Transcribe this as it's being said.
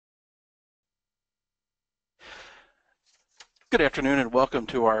Good afternoon and welcome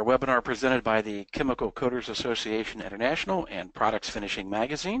to our webinar presented by the Chemical Coaters Association International and Products Finishing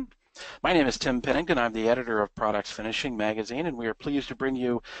Magazine. My name is Tim Pennington. I'm the editor of Products Finishing Magazine, and we are pleased to bring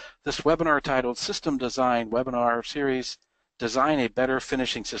you this webinar titled System Design Webinar Series, Design a Better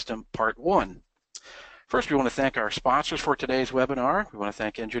Finishing System, Part 1. First, we want to thank our sponsors for today's webinar. We want to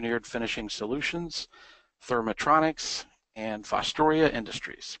thank Engineered Finishing Solutions, Thermotronics, and Fostoria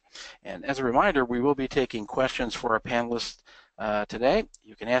Industries. And as a reminder, we will be taking questions for our panelists today.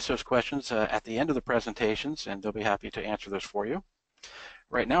 You can ask those questions at the end of the presentations, and they'll be happy to answer those for you.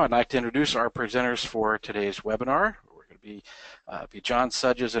 Right now, I'd like to introduce our presenters for today's webinar. We're going to be John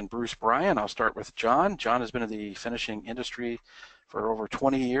Sudges and Bruce Bryan. I'll start with John. John has been in the finishing industry for over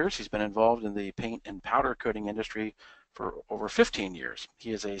 20 years. He's been involved in the paint and powder coating industry for over 15 years.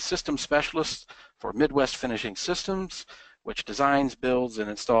 He is a system specialist for Midwest Finishing Systems, which designs, builds, and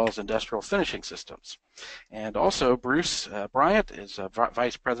installs industrial finishing systems. And also, Bruce Bryant is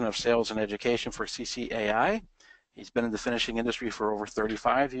Vice President of Sales and Education for CCAI. He's been in the finishing industry for over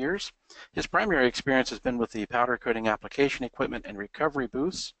 35 years. His primary experience has been with the powder coating application equipment and recovery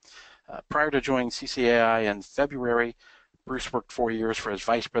booths. Prior to joining CCAI in February, Bruce worked 4 years for as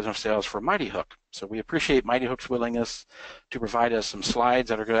Vice President of Sales for Mighty Hook. So we appreciate Mighty Hook's willingness to provide us some slides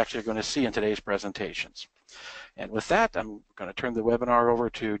that are actually going to see in today's presentations. And with that, I'm going to turn the webinar over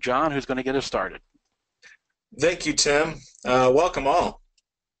to John, who's going to get us started. Thank you, Tim. Welcome all.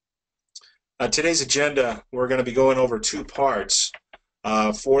 Today's agenda, we're going to be going over two parts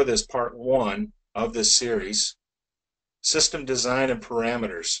for this part one of this series, system design and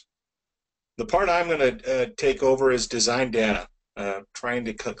parameters. The part I'm going to take over is design data, trying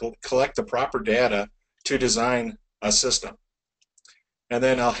to collect the proper data to design a system. And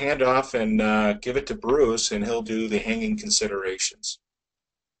then I'll hand off and give it to Bruce, and he'll do the hanging considerations.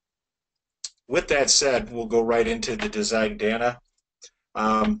 With that said, we'll go right into the design data.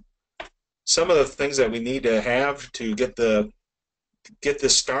 Some of the things that we need to have to get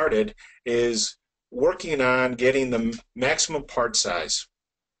this started is working on getting the maximum part size.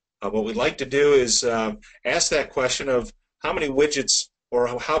 What we'd like to do is ask that question of how many widgets or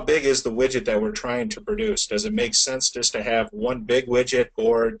how big is the widget that we're trying to produce. Does it make sense just to have one big widget,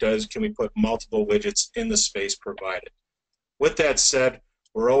 or can we put multiple widgets in the space provided? With that said,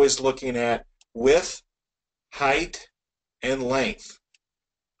 we're always looking at width, height, and length.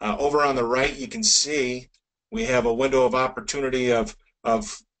 Over on the right, you can see we have a window of opportunity of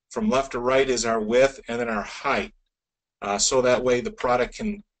from left to right is our width and then our height. So that way the product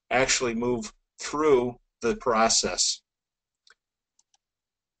can actually move through the process.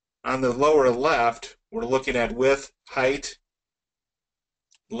 On the lower left, we're looking at width, height,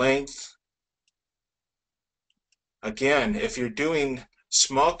 length. Again, if you're doing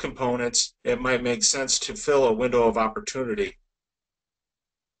small components, it might make sense to fill a window of opportunity.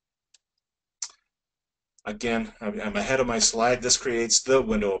 Again, I'm ahead of my slide. This creates the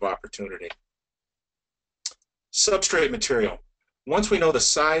window of opportunity. Substrate material. Once we know the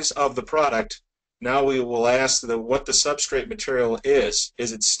size of the product, now we will ask what the substrate material is.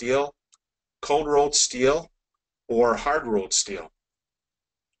 Is it steel, cold rolled steel, or hard rolled steel?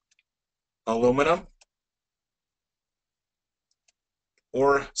 Aluminum,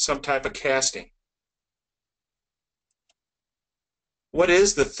 or some type of casting? What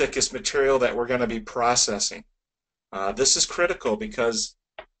is the thickest material that we're going to be processing? This is critical because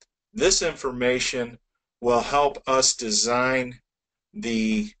this information will help us design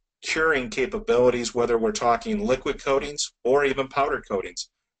the curing capabilities, whether we're talking liquid coatings or even powder coatings.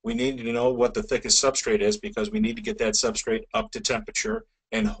 We need to know what the thickest substrate is because we need to get that substrate up to temperature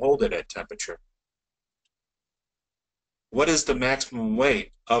and hold it at temperature. What is the maximum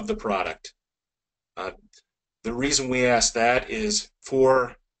weight of the product? The reason we ask that is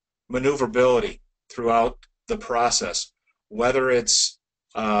for maneuverability throughout the process. Whether it's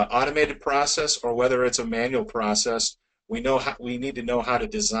automated process or whether it's a manual process, we need to know how to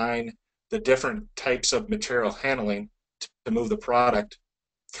design the different types of material handling to move the product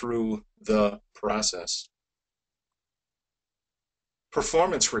through the process.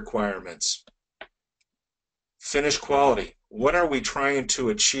 Performance requirements. Finish quality. What are we trying to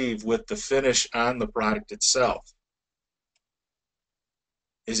achieve with the finish on the product itself?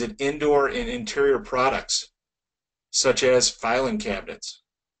 Is it indoor and interior products, such as filing cabinets,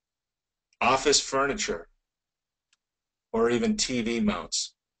 office furniture, or even TV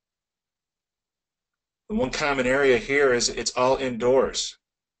mounts? The one common area here is it's all indoors.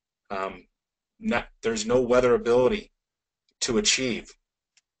 There's no weatherability to achieve.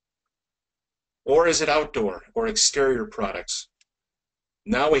 Or is it outdoor or exterior products?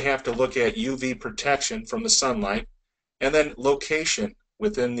 Now we have to look at UV protection from the sunlight And then location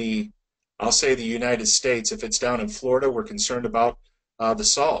within the, I'll say the United States. If it's down in Florida, we're concerned about the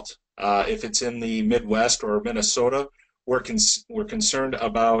salt. If it's in the Midwest or Minnesota, we're concerned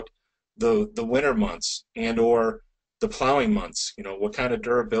about the winter months and or the plowing months. You know, what kind of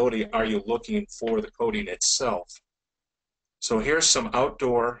durability are you looking for the coating itself? So here's some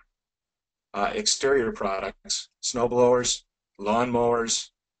outdoor exterior products: snow blowers, lawn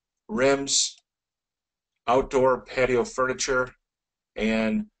mowers, rims, outdoor patio furniture,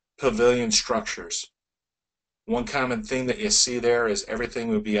 and pavilion structures. One common thing that you see there is everything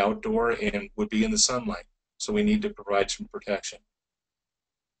would be outdoor and would be in the sunlight, so we need to provide some protection.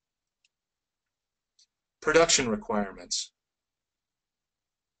 Production requirements.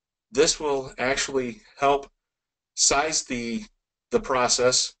 This will actually help size the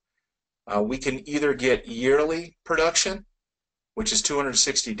process. We can either get yearly production, which is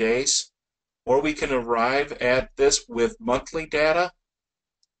 260 days, or we can arrive at this with monthly data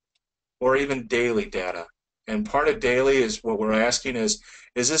or even daily data. And part of daily is what we're asking is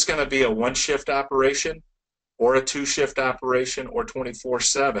this going to be a one-shift operation or a two-shift operation or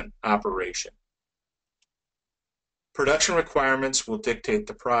 24/7 operation? Production requirements will dictate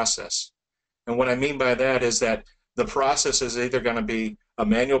the process. And what I mean by that is that the process is either going to be a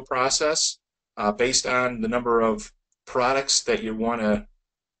manual process based on the number of products that you want to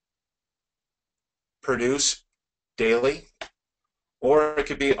produce daily, or it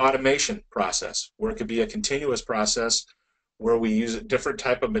could be automation process, where it could be a continuous process where we use a different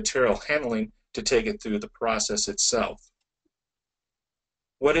type of material handling to take it through the process itself.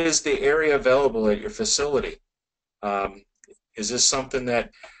 What is the area available at your facility? Is this something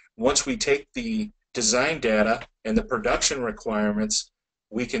that once we take the design data and the production requirements,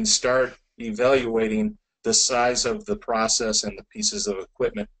 we can start evaluating the size of the process and the pieces of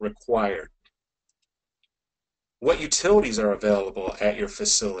equipment required? What utilities are available at your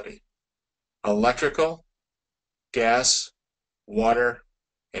facility? Electrical, gas, water,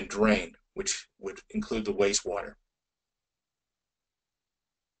 and drain, which would include the wastewater.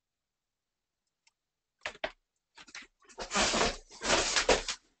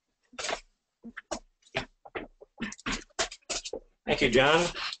 Thank you, John,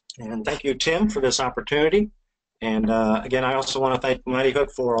 and thank you, Tim, for this opportunity. And again, I also want to thank Mighty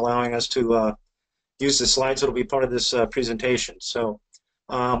Hook for allowing us to use the slides that will be part of this presentation. So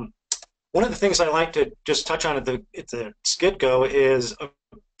one of the things I like to just touch on at the get-go is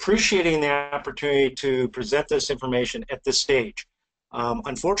appreciating the opportunity to present this information at this stage.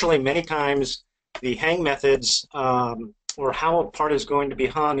 Unfortunately, many times the hang methods or how a part is going to be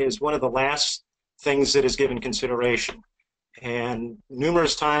hung is one of the last things that is given consideration. And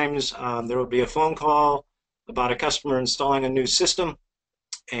numerous times there will be a phone call about a customer installing a new system,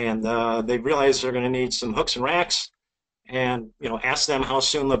 and they realize they're going to need some hooks and racks, and ask them how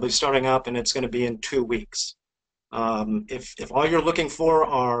soon they'll be starting up, and it's going to be in 2 weeks. If all you're looking for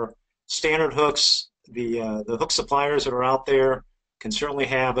are standard hooks, the hook suppliers that are out there can certainly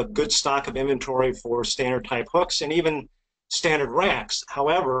have a good stock of inventory for standard type hooks and even standard racks.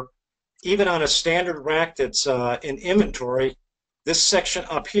 However, even on a standard rack that's in inventory, this section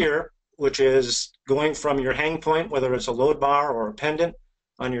up here, which is going from your hang point, whether it's a load bar or a pendant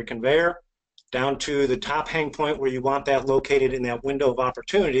on your conveyor, down to the top hang point where you want that located in that window of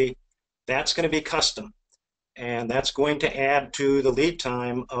opportunity, that's going to be custom. And that's going to add to the lead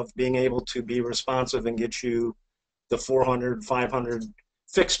time of being able to be responsive and get you the 400, 500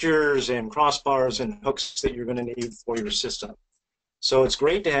 fixtures and crossbars and hooks that you're going to need for your system. So it's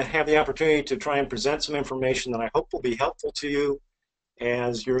great to have the opportunity to try and present some information that I hope will be helpful to you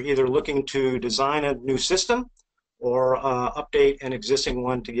as you're either looking to design a new system or update an existing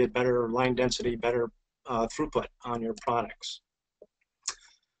one to get better line density, better throughput on your products.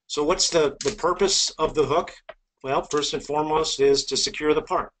 So what's the purpose of the hook? Well, first and foremost is to secure the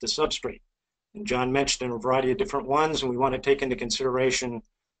part, the substrate. And John mentioned a variety of different ones, and we want to take into consideration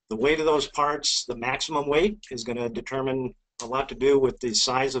the weight of those parts. The maximum weight is going to determine a lot to do with the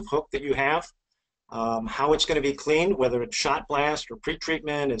size of hook that you have, how it's going to be cleaned, whether it's shot blast or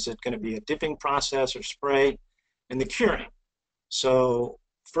pretreatment, is it going to be a dipping process or spray, and the curing. So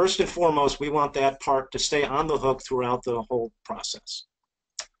first and foremost, we want that part to stay on the hook throughout the whole process.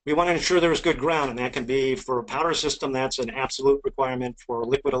 We want to ensure there's good ground, and that can be for a powder system, that's an absolute requirement. For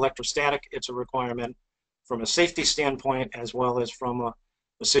liquid electrostatic, it's a requirement from a safety standpoint as well as from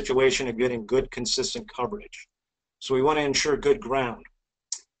a situation of getting good consistent coverage. So we want to ensure good ground.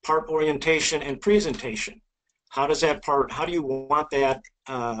 Part orientation and presentation. How does that part, how do you want that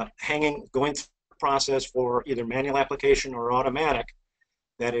hanging, going through the process for either manual application or automatic,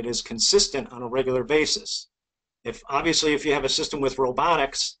 that it is consistent on a regular basis? Obviously, if you have a system with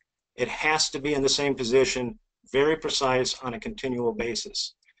robotics, it has to be in the same position, very precise on a continual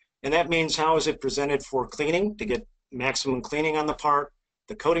basis. And that means how is it presented for cleaning, to get maximum cleaning on the part,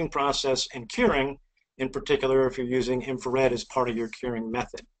 the coating process, and curing, in particular if you're using infrared as part of your curing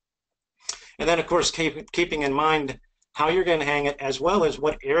method. And then, of course, keeping in mind how you're going to hang it, as well as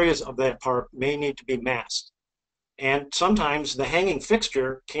what areas of that part may need to be masked. And sometimes the hanging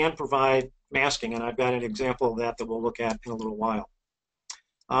fixture can provide masking, and I've got an example of that we'll look at in a little while.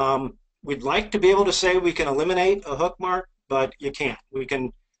 We'd like to be able to say we can eliminate a hook mark, but you can't. We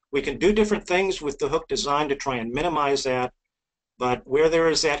can do different things with the hook design to try and minimize that, but where there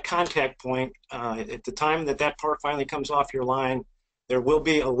is that contact point, at the time that that part finally comes off your line, there will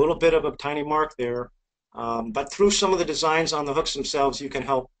be a little bit of a tiny mark there, but through some of the designs on the hooks themselves, you can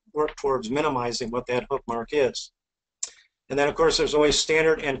help work towards minimizing what that hook mark is. And then, of course, there's always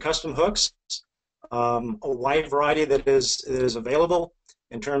standard and custom hooks, a wide variety that is available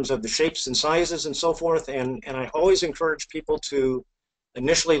in terms of the shapes and sizes and so forth. And I always encourage people to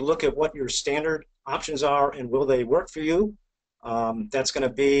initially look at what your standard options are and will they work for you. That's going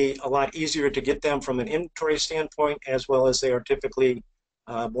to be a lot easier to get them from an inventory standpoint, as well as they are typically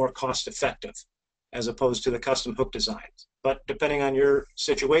more cost effective as opposed to the custom hook designs. But depending on your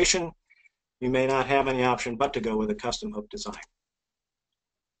situation, you may not have any option but to go with a custom hook design.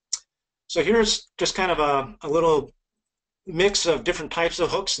 So here's just kind of a little mix of different types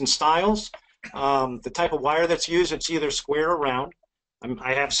of hooks and styles. The type of wire that's used, it's either square or round.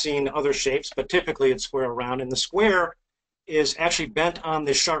 I have seen other shapes, but typically it's square or round. And the square is actually bent on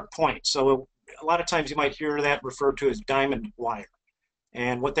the sharp point. So a lot of times you might hear that referred to as diamond wire.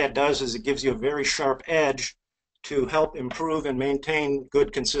 And what that does is it gives you a very sharp edge to help improve and maintain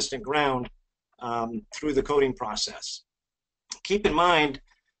good consistent ground through the coating process. Keep in mind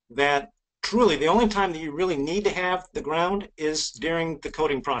that truly the only time that you really need to have the ground is during the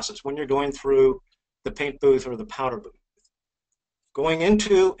coating process, when you're going through the paint booth or the powder booth. Going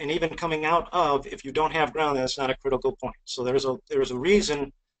into and even coming out of, if you don't have ground, that's not a critical point. So there's a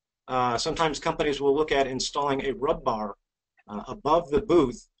reason sometimes companies will look at installing a rub bar above the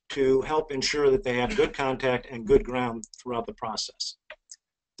booth to help ensure that they have good contact and good ground throughout the process.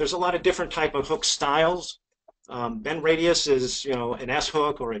 There's a lot of different type of hook styles. Bend radius is, an S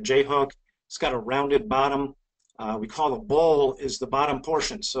hook or a J hook. It's got a rounded bottom. We call a bowl is the bottom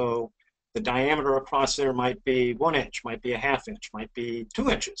portion. So the diameter across there might be 1 inch, might be a ½ inch, might be 2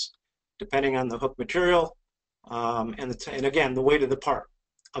 inches, depending on the hook material and again, the weight of the part.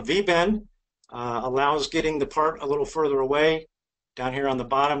 A V-bend allows getting the part a little further away. Down here on the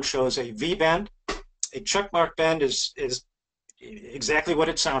bottom shows a V-bend. A check mark bend is exactly what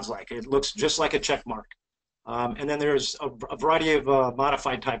it sounds like. It looks just like a check mark. And then there's a variety of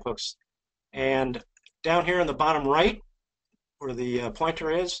modified type hooks. And down here in the bottom right, where the pointer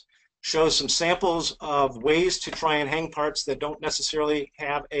is, shows some samples of ways to try and hang parts that don't necessarily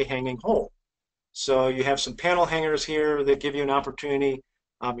have a hanging hole. So you have some panel hangers here that give you an opportunity.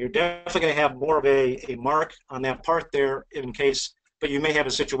 You're definitely going to have more of a mark on that part there in case, but you may have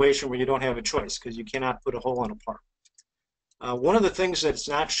a situation where you don't have a choice because you cannot put a hole in a part. One of the things that's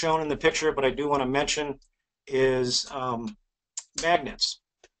not shown in the picture, but I do want to mention, is magnets.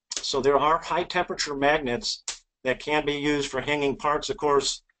 So there are high temperature magnets that can be used for hanging parts. Of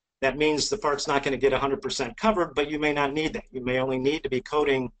course, that means the part's not going to get 100% covered, but you may not need that. You may only need to be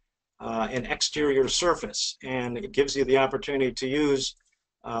coating an exterior surface, and it gives you the opportunity to use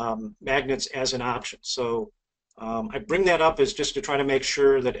magnets as an option. So I bring that up as just to try to make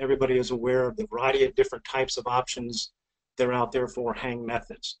sure that everybody is aware of the variety of different types of options that are out there for hang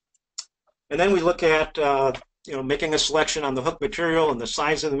methods. And then we look at making a selection on the hook material and the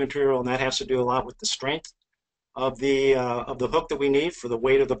size of the material, and that has to do a lot with the strength of the hook that we need for the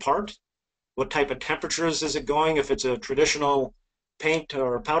weight of the part. What type of temperatures is it going? If it's a traditional paint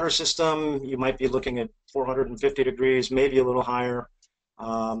or powder system, you might be looking at 450 degrees, maybe a little higher.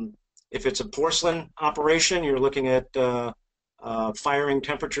 If it's a porcelain operation, you're looking at firing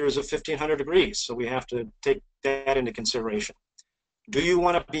temperatures of 1500 degrees. So we have to take that into consideration. Do you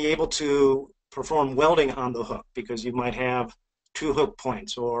want to be able to perform welding on the hook? Because you might have 2 hook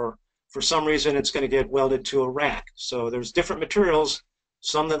points, or for some reason it's going to get welded to a rack. So there's different materials,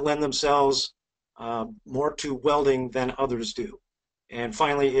 some that lend themselves more to welding than others do. And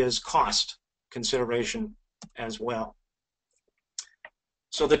finally is cost consideration as well.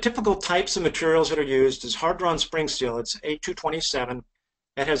 So the typical types of materials that are used is hard-drawn spring steel. It's A227.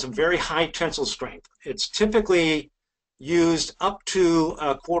 It has a very high tensile strength. It's typically used up to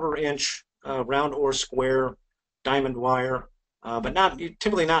a 1/4 inch round or square diamond wire, but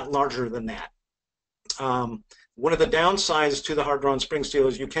typically not larger than that. One of the downsides to the hard-drawn spring steel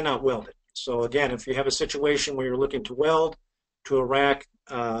is you cannot weld it. So again, if you have a situation where you're looking to weld to a rack,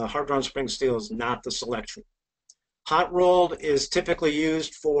 hard-drawn spring steel is not the selection. Hot rolled is typically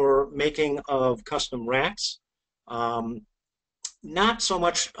used for making of custom racks. Not so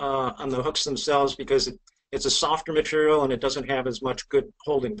much on the hooks themselves because it's a softer material and it doesn't have as much good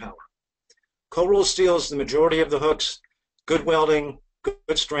holding power. Cold rolled steel is the majority of the hooks, good welding,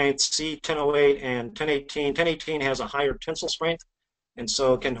 good strength, C1008 and 1018. 1018 has a higher tensile strength, and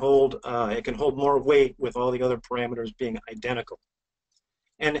so it can hold more weight with all the other parameters being identical.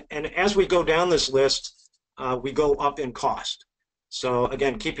 And as we go down this list, we go up in cost. So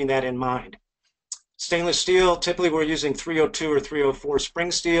again, keeping that in mind. Stainless steel, typically we're using 302 or 304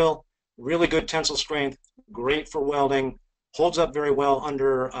 spring steel, really good tensile strength, great for welding, holds up very well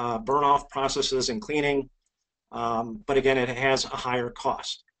under burn-off processes and cleaning, but again, it has a higher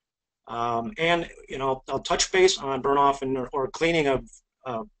cost. And you know, I'll touch base on burn-off or cleaning of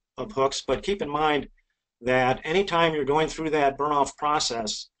hooks, but keep in mind that anytime you're going through that burn-off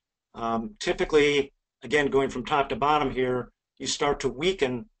process, typically, again, going from top to bottom here, you start to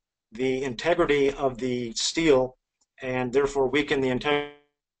weaken the integrity of the steel and therefore weaken the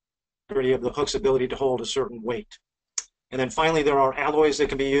integrity of the hook's ability to hold a certain weight. And then finally, there are alloys that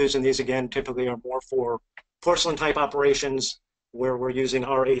can be used, and these again typically are more for porcelain type operations where we're using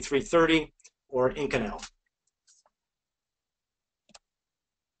RA330 or Inconel.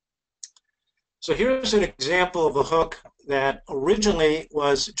 So here's an example of a hook that originally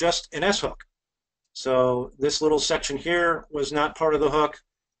was just an S-hook. So this little section here was not part of the hook,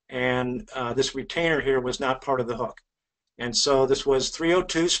 and this retainer here was not part of the hook. And so this was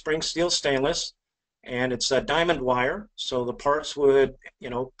 302 spring steel stainless, and it's a diamond wire, so the parts would, you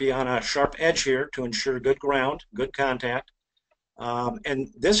know, be on a sharp edge here to ensure good ground, good contact. And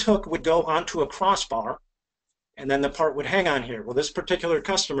this hook would go onto a crossbar, and then the part would hang on here. Well, this particular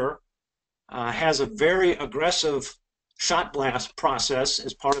customer has a very aggressive shot blast process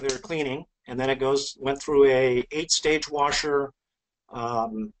as part of their cleaning, and then it went through a 8-stage washer,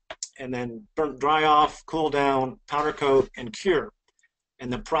 and then dry off, cool down, powder coat, and cure.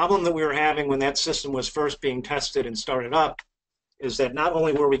 And the problem that we were having when that system was first being tested and started up is that not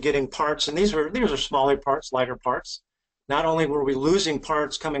only were we getting parts, and these are smaller parts, lighter parts, not only were we losing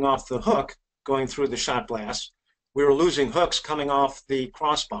parts coming off the hook going through the shot blast, we were losing hooks coming off the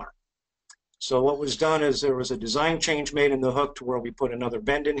crossbar. So what was done is there was a design change made in the hook to where we put another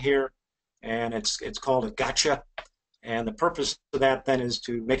bend in here, and it's called a gotcha. And the purpose of that then is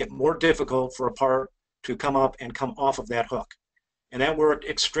to make it more difficult for a part to come up and come off of that hook. And that worked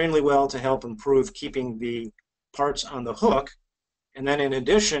extremely well to help improve keeping the parts on the hook. And then in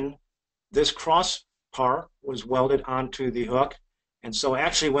addition, this crossbar was welded onto the hook. And so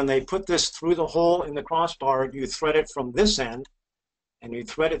actually when they put this through the hole in the crossbar, you thread it from this end and you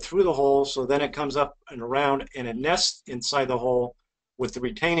thread it through the hole, so then it comes up and around and it nests inside the hole with the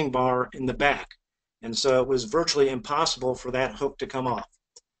retaining bar in the back. And so it was virtually impossible for that hook to come off.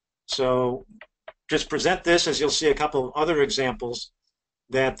 So just present this as you'll see a couple of other examples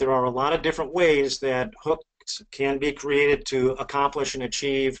that there are a lot of different ways that hooks can be created to accomplish and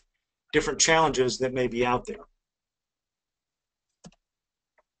achieve different challenges that may be out there.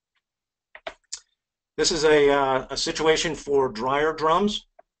 This is a situation for dryer drums.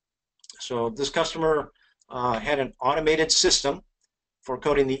 So this customer had an automated system for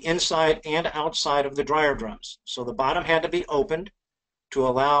coating the inside and outside of the dryer drums. So the bottom had to be opened to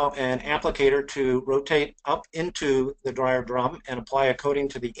allow an applicator to rotate up into the dryer drum and apply a coating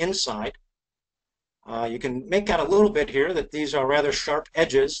to the inside. You can make out a little bit here that these are rather sharp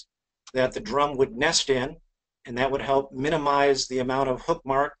edges that the drum would nest in, and that would help minimize the amount of hook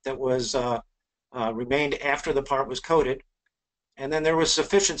mark that was remained after the part was coated. And then there was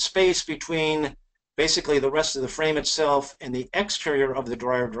sufficient space between basically the rest of the frame itself and the exterior of the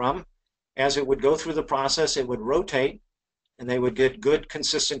dryer drum. As it would go through the process, it would rotate, and they would get good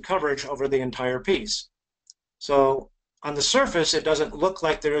consistent coverage over the entire piece. So on the surface, it doesn't look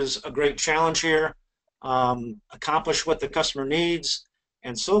like there's a great challenge here, accomplish what the customer needs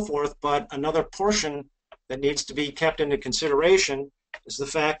and so forth, but another portion that needs to be kept into consideration is the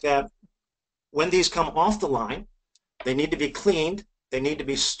fact that when these come off the line, they need to be cleaned, they need to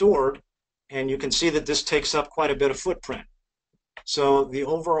be stored, and you can see that this takes up quite a bit of footprint. So the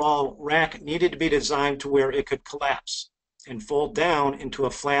overall rack needed to be designed to where it could collapse and fold down into a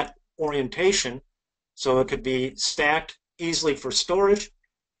flat orientation so it could be stacked easily for storage,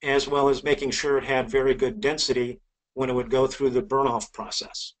 as well as making sure it had very good density when it would go through the burn-off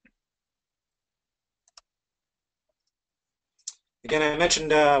process. Again, I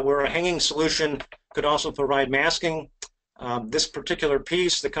mentioned we're a hanging solution could also provide masking. This particular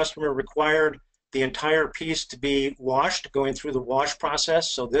piece, the customer required the entire piece to be washed, going through the wash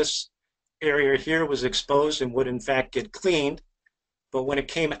process. So this area here was exposed and would in fact get cleaned. But when it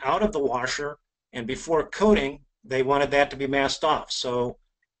came out of the washer and before coating, they wanted that to be masked off. So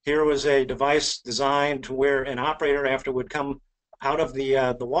here was a device designed to where an operator, after would come out of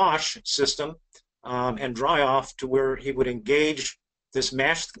the wash system and dry off, to where he would engage this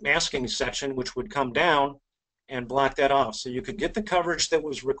masking section, which would come down and block that off. So you could get the coverage that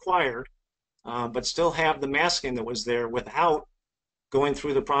was required, but still have the masking that was there without going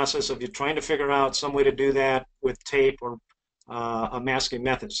through the process of you trying to figure out some way to do that with tape or a masking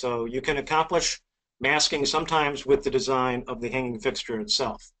method. So you can accomplish masking sometimes with the design of the hanging fixture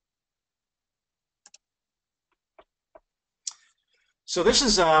itself. So this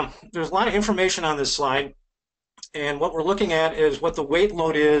is, there's a lot of information on this slide, and what we're looking at is what the weight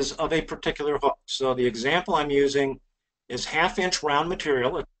load is of a particular hook. So the example I'm using is 1/2-inch round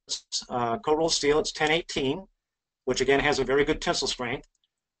material. It's cold-rolled steel. It's 1018, which again has a very good tensile strength.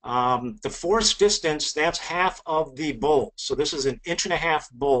 The force distance, that's half of the bowl. So this is an 1.5-inch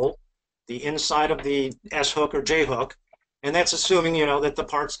bowl, the inside of the S hook or J hook, and that's assuming, you know, that the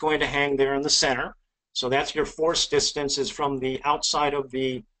part's going to hang there in the center. So that's your force distance, is from the outside of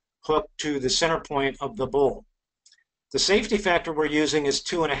the hook to the center point of the bowl. The safety factor we're using is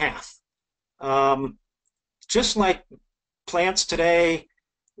 2.5. Just like plants today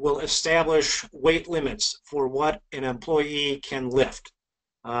will establish weight limits for what an employee can lift.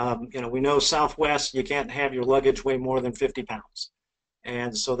 You know, we know Southwest, you can't have your luggage weigh more than 50 pounds.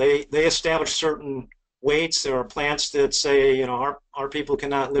 And so they establish certain weights. There are plants that say, you know, our people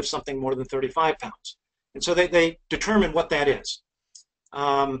cannot lift something more than 35 pounds. And so they determine what that is.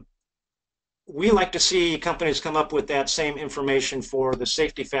 We like to see companies come up with that same information for the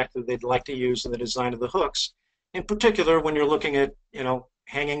safety factor they'd like to use in the design of the hooks. In particular, when you're looking at, you know,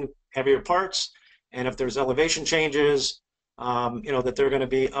 hanging heavier parts, and if there's elevation changes, you know, that they're going to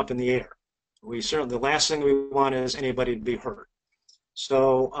be up in the air. The last thing we want is anybody to be hurt.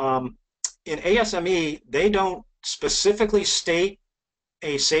 So in ASME, they don't specifically state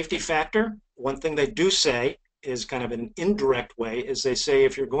a safety factor. One thing they do say is kind of an indirect way, is they say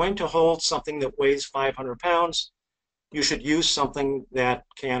if you're going to hold something that weighs 500 pounds, you should use something that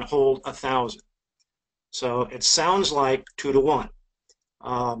can hold 1,000. So it sounds like 2 to 1.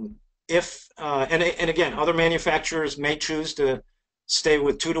 And again, other manufacturers may choose to stay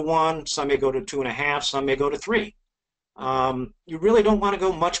with 2 to 1. Some may go to 2.5. Some may go to 3. You really don't want to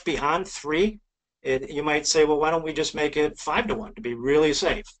go much beyond 3. You might say, well, why don't we just make it 5 to 1 to be really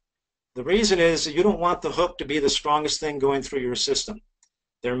safe? The reason is that you don't want the hook to be the strongest thing going through your system.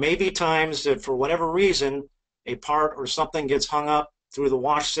 There may be times that for whatever reason, a part or something gets hung up through the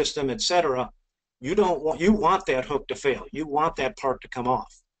wash system, etc. You want that hook to fail. You want that part to come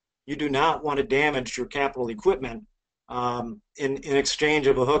off. You do not want to damage your capital equipment in exchange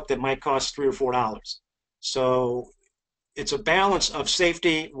of a hook that might cost $3 or $4. So it's a balance of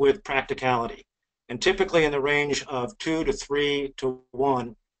safety with practicality. And typically in the range of 2 to 3 to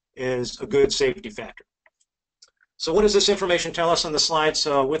 1 is a good safety factor. So what does this information tell us on the slide?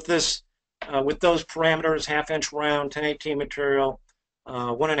 So with this, with those parameters, 1/2-inch round, 1018 material,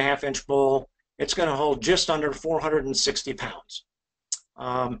 1.5-inch bowl, it's going to hold just under 460 pounds.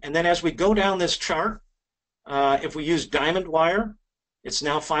 And then as we go down this chart, if we use diamond wire, it's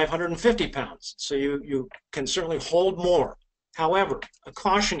now 550 pounds. So you can certainly hold more. However, a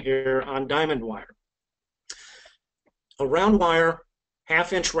caution here on diamond wire. A round wire,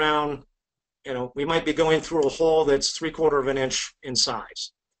 1/2-inch round, you know, we might be going through a hole that's 3/4 of an inch in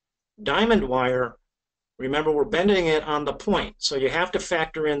size. Diamond wire, remember, we're bending it on the point, so you have to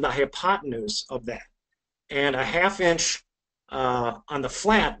factor in the hypotenuse of that. And a 1/2-inch on the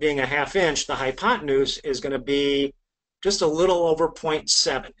flat being a 1/2 inch, the hypotenuse is going to be just a little over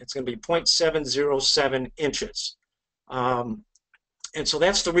 0.7. It's going to be 0.707 inches. And so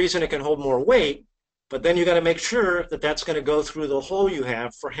that's the reason it can hold more weight, but then you got to make sure that that's going to go through the hole you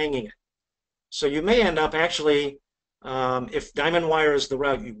have for hanging it. So you may end up actually, if diamond wire is the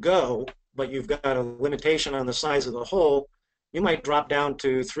route you go, but you've got a limitation on the size of the hole, you might drop down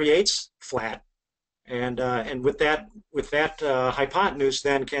to 3/8 flat, and with that hypotenuse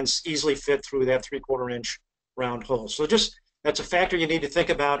then can easily fit through that 3/4 inch round hole. So just that's a factor you need to think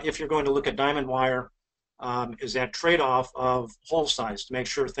about if you're going to look at diamond wire, is that trade-off of hole size to make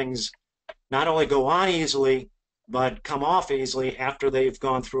sure things not only go on easily but come off easily after they've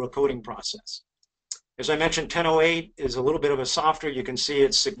gone through a coating process. As I mentioned, 1008 is a little bit of a softer. You can see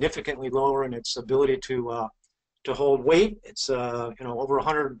it's significantly lower in its ability to to hold weight. It's over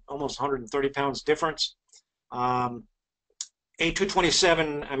 100, almost 130 pounds difference.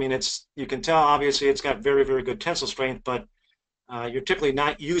 A227, I mean, you can tell obviously it's got very, very good tensile strength, but you're typically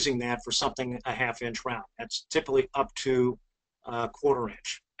not using that for something a half-inch round. That's typically up to a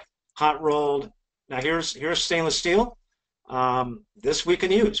quarter-inch. Hot rolled. Now here's stainless steel. This we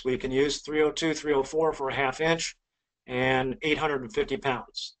can use. We can use 302, 304 for a half-inch, and 850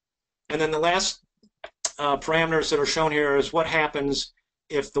 pounds. And then the last parameters that are shown here is what happens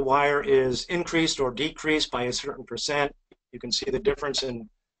if the wire is increased or decreased by a certain percent. You can see the difference in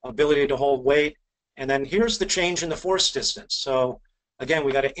ability to hold weight. And then here's the change in the force distance. So again,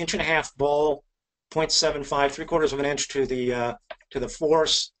 we got an 1.5 inch bowl, 0.75, 3/4 of an inch to the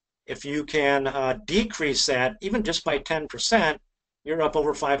force. If you can decrease that, even just by 10%, you're up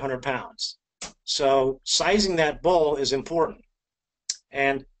over 500 pounds. So sizing that bowl is important.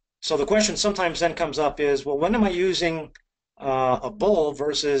 And so the question sometimes then comes up is, well, when am I using a bowl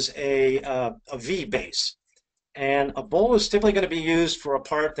versus a V base? And a bowl is typically going to be used for a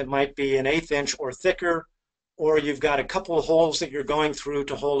part that might be an 1/8 inch or thicker, or you've got a couple of holes that you're going through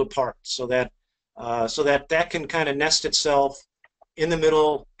to hold a part, so that that can kind of nest itself in the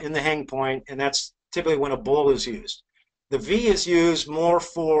middle, in the hang point, and that's typically when a bowl is used. The V is used more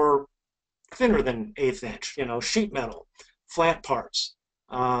for thinner than 1/8 inch, sheet metal, flat parts.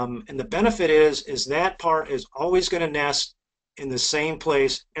 And the benefit is that part is always going to nest in the same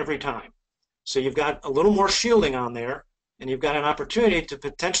place every time. So you've got a little more shielding on there, and you've got an opportunity to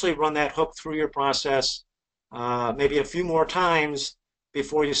potentially run that hook through your process maybe a few more times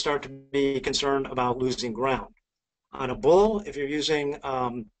before you start to be concerned about losing ground. On a bowl, if you're using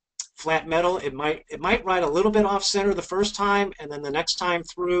flat metal, it might ride a little bit off center the first time, and then the next time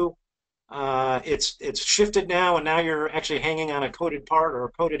through, it's shifted now, and now you're actually hanging on a coated part or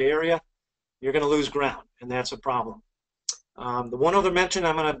a coated area. You're going to lose ground, and that's a problem. The one other mention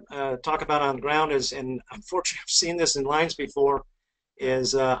I'm going to talk about on ground is, and unfortunately I've seen this in lines before,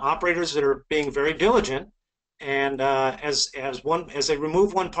 is operators that are being very diligent, and as they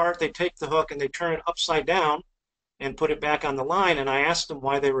remove one part, they take the hook and they turn it upside down and put it back on the line. And I asked them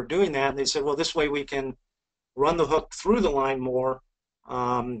why they were doing that, and they said, well, this way we can run the hook through the line more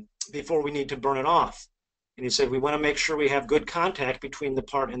before we need to burn it off. And he said, we want to make sure we have good contact between the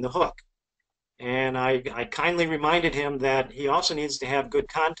part and the hook. And I kindly reminded him that he also needs to have good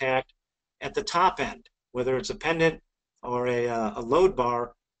contact at the top end, whether it's a pendant or a load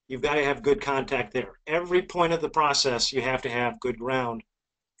bar. You've got to have good contact there. Every point of the process, you have to have good ground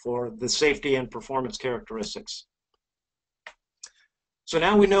for the safety and performance characteristics. So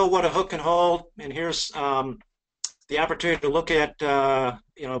now we know what a hook can hold, and here's the opportunity to look at,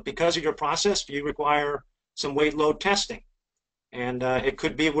 because of your process, you require some weight load testing. And it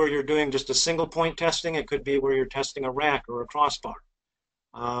could be where you're doing just a single point testing. It could be where you're testing a rack or a crossbar.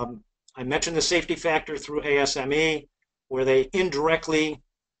 I mentioned the safety factor through ASME, where they indirectly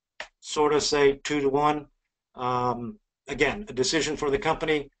sort of say 2 to 1. Again, a decision for the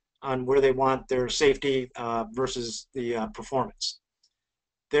company on where they want their safety versus the performance.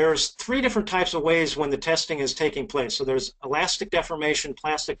 There's 3 different types of ways when the testing is taking place. So there's elastic deformation,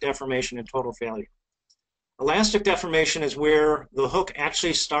 plastic deformation, and total failure. Elastic deformation is where the hook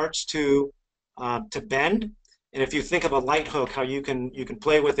actually starts to bend. And if you think of a light hook, how you can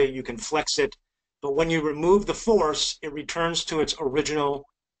play with it, you can flex it, but when you remove the force, it returns to its original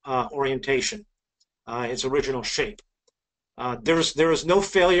orientation, its original shape. There is no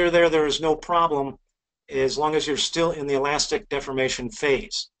failure there. There is no problem as long as you're still in the elastic deformation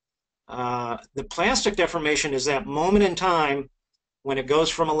phase. The plastic deformation is that moment in time when it goes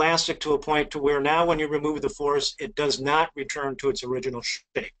from elastic to a point to where now when you remove the force, it does not return to its original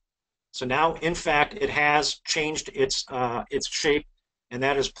shape. So now, in fact, it has changed its shape, and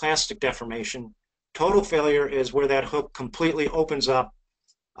that is plastic deformation. Total failure is where that hook completely opens up,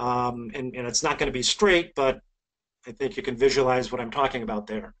 and it's not going to be straight, but I think you can visualize what I'm talking about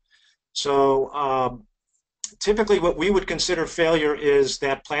there. So typically what we would consider failure is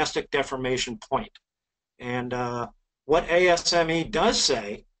that plastic deformation point. And what ASME does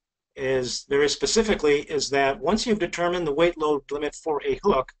say is, very specifically, is that once you've determined the weight load limit for a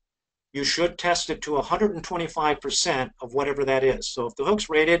hook, you should test it to 125% of whatever that is. So if the hook's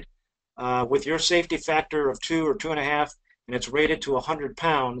rated with your safety factor of 2 or 2.5, and it's rated to 100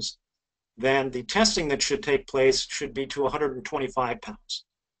 pounds, then the testing that should take place should be to 125 pounds.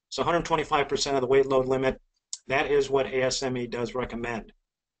 So 125% of the weight load limit, that is what ASME does recommend.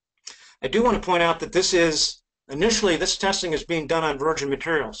 I do want to point out that this is, initially, this testing is being done on virgin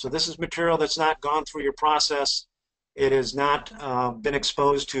material. So this is material that's not gone through your process. It has not been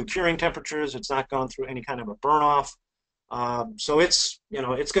exposed to curing temperatures. It's not gone through any kind of a burn off. So it's,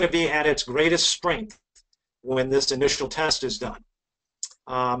 it's going to be at its greatest strength when this initial test is done.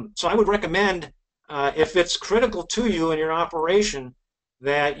 So I would recommend, if it's critical to you in your operation,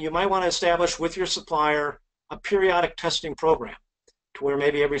 that you might want to establish with your supplier a periodic testing program, to where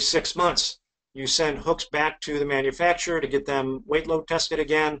maybe every 6 months you send hooks back to the manufacturer to get them weight load tested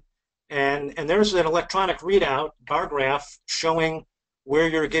again. And there's an electronic readout, bar graph, showing where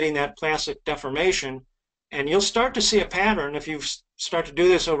you're getting that plastic deformation. And you'll start to see a pattern. If you start to do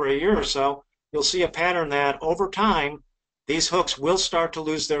this over a year or so, you'll see a pattern that over time, these hooks will start to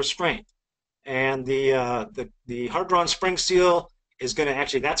lose their strength. And the hard-drawn spring steel is going to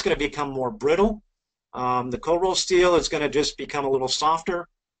actually, that's going to become more brittle. The cold roll steel is going to just become a little softer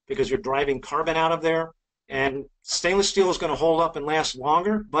because you're driving carbon out of there. And stainless steel is going to hold up and last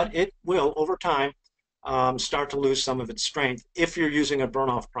longer, but it will, over time, start to lose some of its strength if you're using a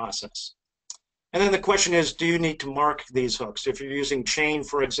burn-off process. And then the question is, do you need to mark these hooks? If you're using chain,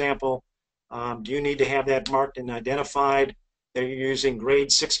 for example, do you need to have that marked and identified that you're using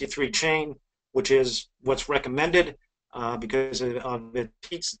grade 63 chain, which is what's recommended because of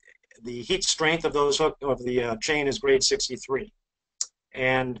the heat strength of those the chain is grade 63.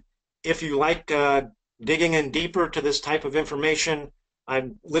 And if you like digging in deeper to this type of information,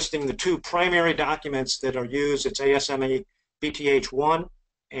 I'm listing the two primary documents that are used. It's ASME BTH1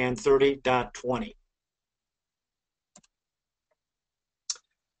 and 30.20.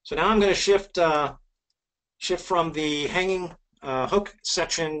 So now I'm going to shift from the hanging hook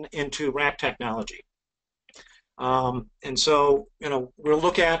section into rack technology. And so, we'll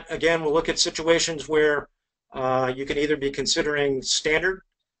look at situations where you can either be considering standard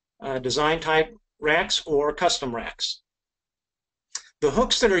design type racks or custom racks. The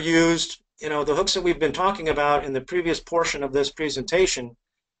hooks that are used, the hooks that we've been talking about in the previous portion of this presentation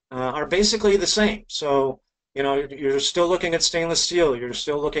are basically the same. So, you're still looking at stainless steel, you're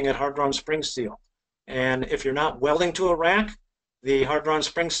still looking at hard-drawn spring steel. And if you're not welding to a rack, the hard-drawn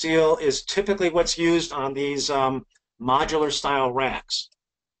spring steel is typically what's used on these modular style racks.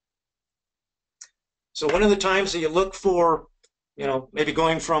 So one of the times that you look for, maybe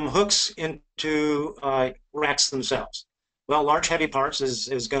going from hooks into racks themselves. Well, large heavy parts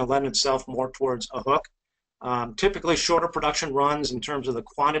is going to lend itself more towards a hook. Typically shorter production runs in terms of the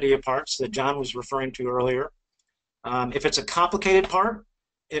quantity of parts that John was referring to earlier. If it's a complicated part,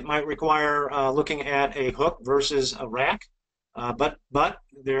 it might require looking at a hook versus a rack. But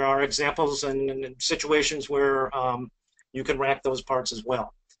there are examples and situations where you can rack those parts as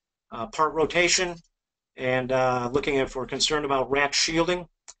well. Part rotation, and looking if we're concerned about rack shielding.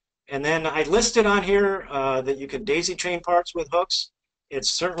 And then I listed on here that you can daisy chain parts with hooks.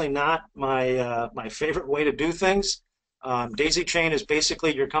 It's certainly not my my favorite way to do things. Daisy chain is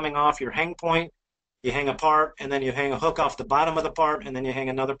basically you're coming off your hang point, you hang a part, and then you hang a hook off the bottom of the part, and then you hang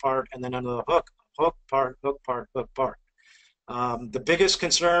another part, and then another hook, hook part, hook part, hook part. The biggest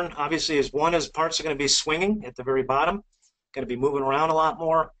concern, obviously, is one is parts are going to be swinging at the very bottom, going to be moving around a lot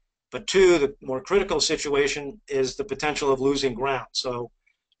more. But two, the more critical situation is the potential of losing ground. So,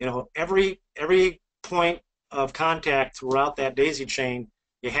 every point of contact throughout that daisy chain,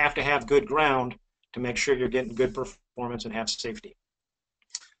 you have to have good ground to make sure you're getting good performance and have safety.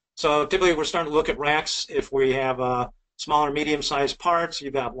 So typically we're starting to look at racks if we have smaller, medium-sized parts.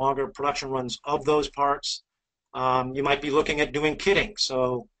 You've got longer production runs of those parts. You might be looking at doing kitting.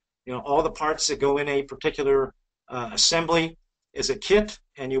 So, all the parts that go in a particular assembly is a kit,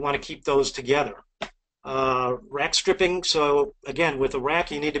 and you want to keep those together. Rack stripping, so again, with a rack,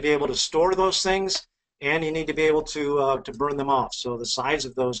 you need to be able to store those things, and you need to be able to burn them off. So the size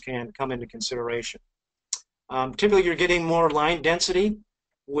of those can come into consideration. Typically, you're getting more line density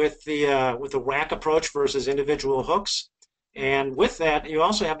with the rack approach versus individual hooks. And with that, you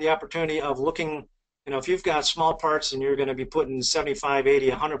also have the opportunity of looking, if you've got small parts and you're going to be putting 75, 80,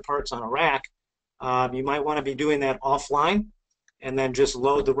 100 parts on a rack, you might want to be doing that offline and then just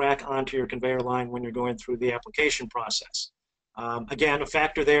load the rack onto your conveyor line when you're going through the application process. Again, a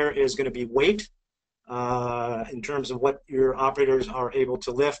factor there is going to be weight in terms of what your operators are able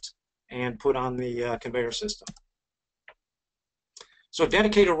to lift and put on the conveyor system. So a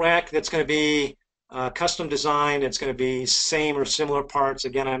dedicated rack that's going to be custom designed, it's going to be same or similar parts.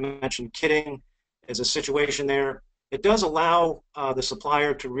 Again, I mentioned kitting as a situation there. It does allow the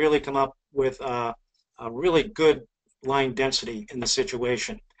supplier to really come up with a really good line density in the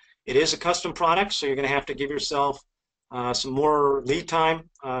situation. It is a custom product, so you're going to have to give yourself some more lead time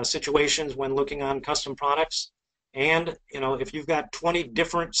situations when looking on custom products. And if you've got 20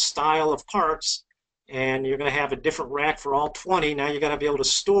 different style of parts and you're going to have a different rack for all 20. Now you're going to be able to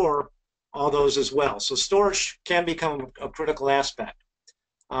store all those as well. So storage can become a critical aspect.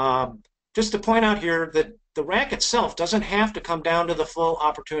 Just to point out here that the rack itself doesn't have to come down to the full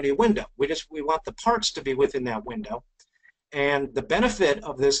opportunity window. We want the parts to be within that window. And the benefit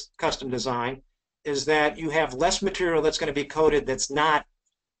of this custom design is that you have less material that's going to be coated that's not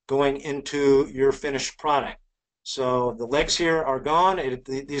going into your finished product. So the legs here are gone.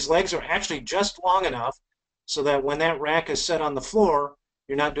 These legs are actually just long enough so that when that rack is set on the floor,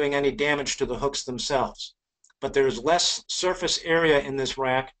 you're not doing any damage to the hooks themselves. But there's less surface area in this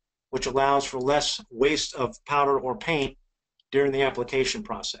rack, which allows for less waste of powder or paint during the application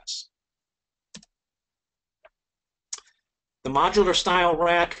process. The modular style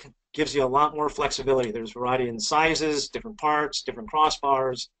rack gives you a lot more flexibility. There's variety in sizes, different parts, different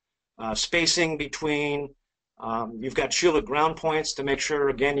crossbars, spacing between. You've got shielded ground points to make sure,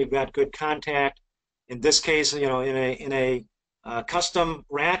 again, you've got good contact. In this case, in a custom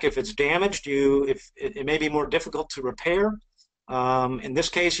rack, if it's damaged, it may be more difficult to repair. In this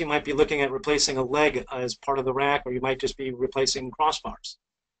case, you might be looking at replacing a leg as part of the rack, or you might just be replacing crossbars.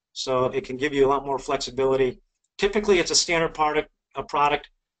 So it can give you a lot more flexibility. Typically, it's a standard product,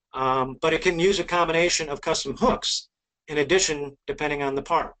 but it can use a combination of custom hooks in addition, depending on the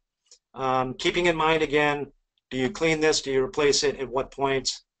part. Keeping in mind, again, do you clean this? Do you replace it? At what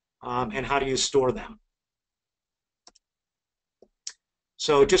points? And how do you store them?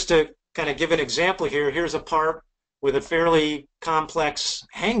 So just to kind of give an example here, here's a part with a fairly complex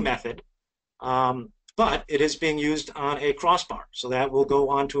hang method, but it is being used on a crossbar. So that will go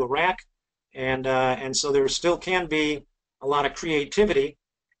onto a rack, and so there still can be a lot of creativity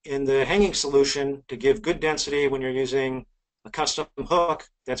in the hanging solution to give good density when you're using a custom hook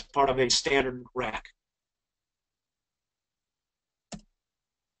that's part of a standard rack.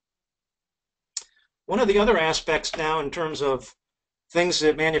 One of the other aspects now in terms of things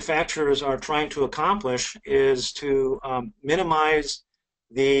that manufacturers are trying to accomplish is to minimize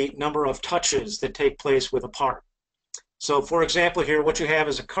the number of touches that take place with a part. So for example here, what you have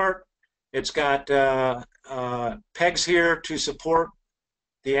is a cart. It's got pegs here to support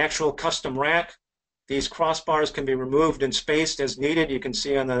the actual custom rack. These crossbars can be removed and spaced as needed. You can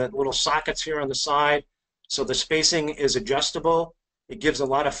see on the little sockets here on the side. So the spacing is adjustable. It gives a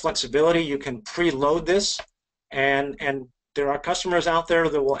lot of flexibility. You can preload this, and there are customers out there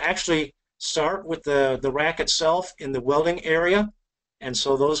that will actually start with the rack itself in the welding area, and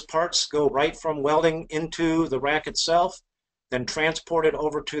so those parts go right from welding into the rack itself, then transported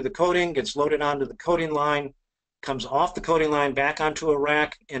over to the coating, gets loaded onto the coating line, comes off the coating line back onto a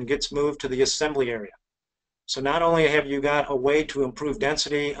rack, and gets moved to the assembly area. So not only have you got a way to improve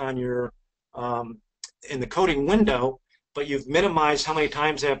density on your in the coating window, but you've minimized how many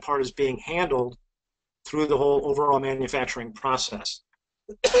times that part is being handled through the whole overall manufacturing process.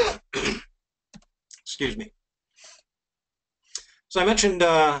 Excuse me. So I mentioned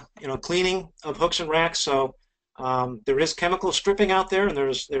cleaning of hooks and racks. So there is chemical stripping out there, and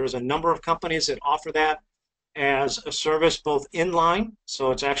there's a number of companies that offer that as a service, both inline.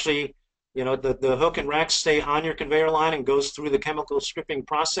 So it's actually the hook and rack stay on your conveyor line and goes through the chemical stripping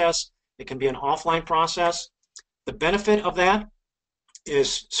process. It can be an offline process. The benefit of that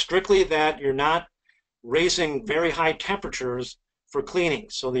is strictly that you're not raising very high temperatures for cleaning.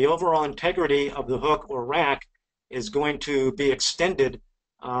 So the overall integrity of the hook or rack is going to be extended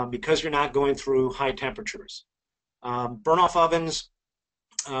because you're not going through high temperatures. Burn-off ovens,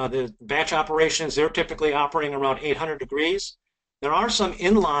 the batch operations, they're typically operating around 800 degrees. There are some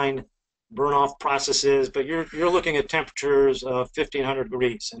inline burn-off processes, but you're looking at temperatures of 1500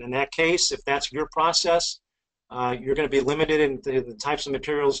 degrees. And in that case, if that's your process, you're going to be limited in the types of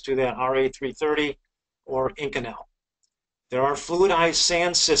materials to that RA330 or Inconel. There are fluidized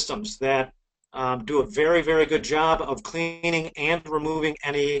sand systems that do a very, very good job of cleaning and removing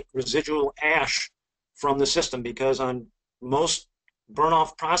any residual ash from the system, because on most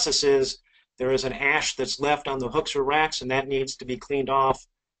burn-off processes, there is an ash that's left on the hooks or racks, and that needs to be cleaned off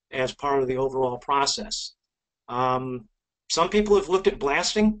as part of the overall process. Some people have looked at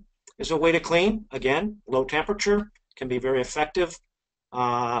blasting as a way to clean. Again, low temperature can be very effective.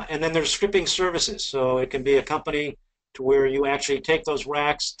 And then there's stripping services. So it can be a company to where you actually take those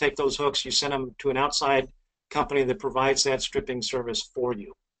racks, take those hooks, you send them to an outside company that provides that stripping service for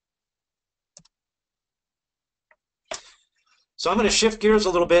you. So I'm going to shift gears a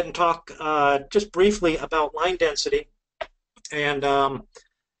little bit and talk just briefly about line density. And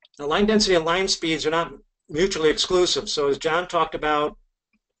the line density and line speeds are not mutually exclusive. So as John talked about,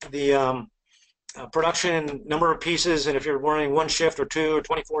 the production and number of pieces, and if you're running one shift or two or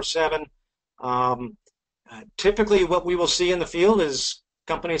 24/7, Typically what we will see in the field is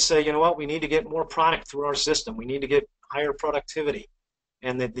companies say, you know what, we need to get more product through our system. We need to get higher productivity.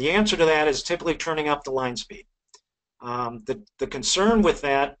 And the answer to that is typically turning up the line speed. The concern with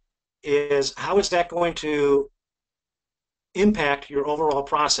that is how is that going to impact your overall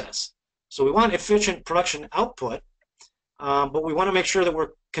process? So we want efficient production output, but we want to make sure that we're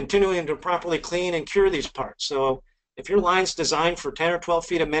continuing to properly clean and cure these parts. So if your line's designed for 10 or 12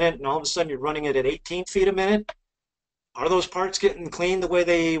 feet a minute and all of a sudden you're running it at 18 feet a minute, are those parts getting cleaned the way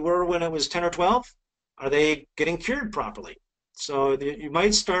they were when it was 10 or 12? Are they getting cured properly? So you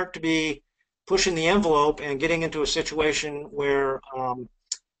might start to be pushing the envelope and getting into a situation where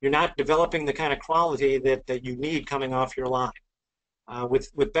you're not developing the kind of quality that you need coming off your line.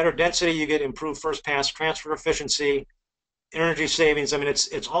 With better density, you get improved first pass transfer efficiency, energy savings. I mean,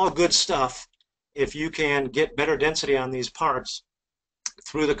 it's all good stuff if you can get better density on these parts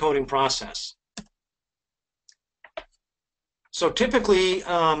through the coating process. So typically,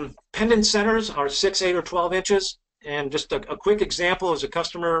 pendant centers are 6, 8, or 12 inches. And just a quick example is a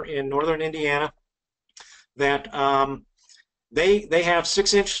customer in northern Indiana that they have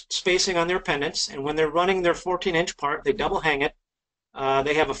 6-inch spacing on their pendants, and when they're running their 14-inch part, they double hang it.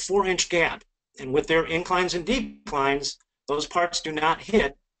 They have a 4-inch gap, and with their inclines and declines, those parts do not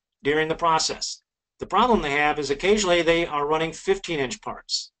hit during the process. The problem they have is occasionally they are running 15-inch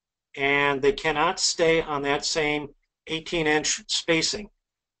parts, and they cannot stay on that same 18-inch spacing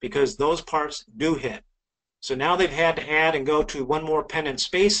because those parts do hit. So now they've had to add and go to one more pendant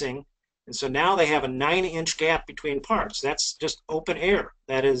spacing, and so now they have a 9-inch gap between parts. That's just open air.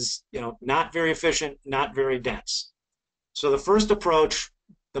 That is, not very efficient, not very dense. So the first approach,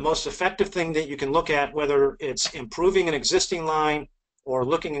 the most effective thing that you can look at, whether it's improving an existing line or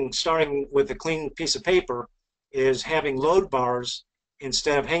looking and starting with a clean piece of paper, is having load bars.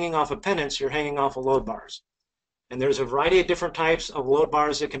 Instead of hanging off of pendants, you're hanging off of load bars. And there's a variety of different types of load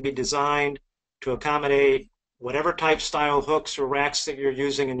bars that can be designed to accommodate whatever type style hooks or racks that you're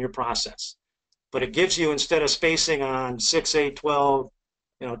using in your process. But it gives you, instead of spacing on 6, 8, 12,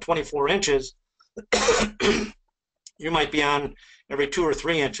 24 inches, you might be on every 2 or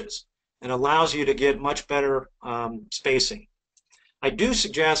 3 inches, and allows you to get much better spacing. I do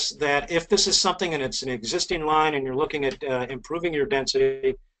suggest that if this is something and it's an existing line and you're looking at improving your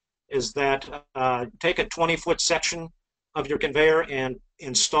density, is that take a 20-foot section of your conveyor and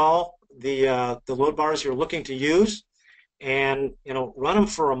install the load bars you're looking to use, and run them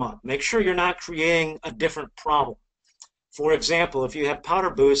for a month. Make sure you're not creating a different problem. For example, if you have powder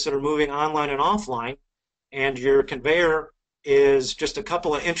booths that are moving online and offline, and your conveyor is just a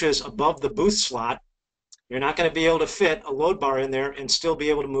couple of inches above the booth slot, you're not going to be able to fit a load bar in there and still be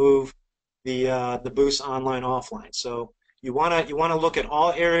able to move the booths online offline. So you want to look at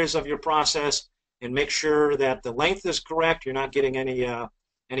all areas of your process and make sure that the length is correct. You're not getting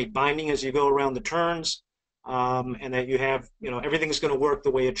any binding as you go around the turns, and that you have everything's going to work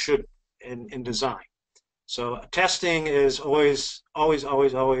the way it should in design. So testing is always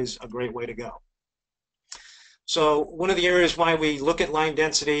a great way to go. So one of the areas why we look at line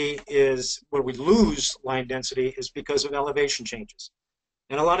density is where we lose line density is because of elevation changes.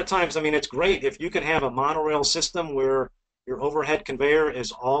 And a lot of times, I mean, it's great if you can have a monorail system where your overhead conveyor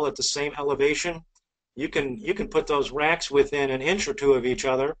is all at the same elevation. You can put those racks within an inch or two of each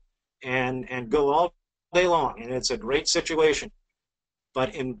other and go all day long, and it's a great situation.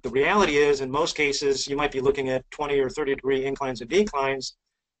 But the reality is, in most cases, you might be looking at 20 or 30 degree inclines and declines,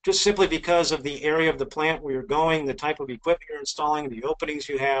 just simply because of the area of the plant where you're going, the type of equipment you're installing, the openings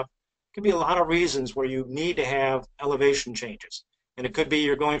you have. Could be a lot of reasons where you need to have elevation changes. And it could be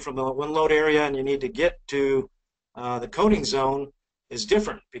you're going from one load area and you need to get to the coating zone is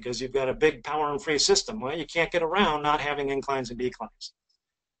different because you've got a big power and free system. Well, you can't get around not having inclines and declines.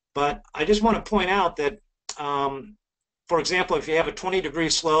 But I just want to point out that, for example, if you have a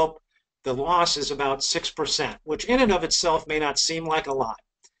 20-degree slope, the loss is about 6%, which in and of itself may not seem like a lot.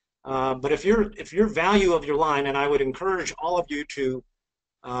 But if your value of your line, and I would encourage all of you to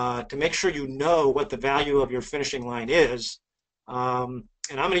make sure you know what the value of your finishing line is,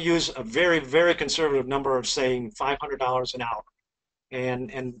 and I'm going to use a very, very conservative number of saying $500 an hour.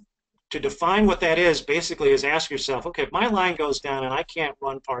 And to define what that is, basically is ask yourself, okay, if my line goes down and I can't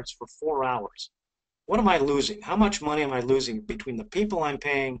run parts for 4 hours, what am I losing? How much money am I losing between the people I'm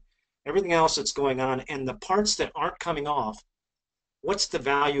paying, everything else that's going on, and the parts that aren't coming off? What's the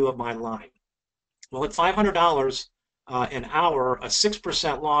value of my line? Well, at $500 an hour, a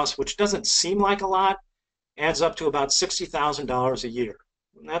 6% loss, which doesn't seem like a lot, adds up to about $60,000 a year.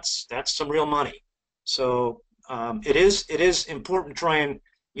 And that's some real money. So it is important to try and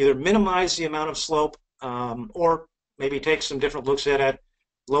either minimize the amount of slope or maybe take some different looks at it.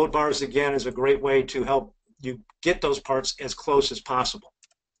 Load bars, again, is a great way to help you get those parts as close as possible.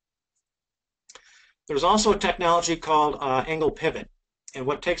 There's also a technology called angle pivot. And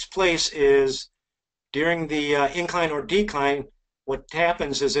what takes place is during the incline or decline, what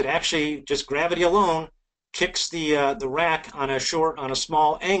happens is it actually, just gravity alone, kicks the rack on a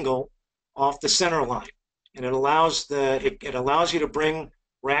small angle off the center line. And it allows you to bring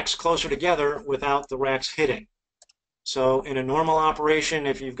racks closer together without the racks hitting. So in a normal operation,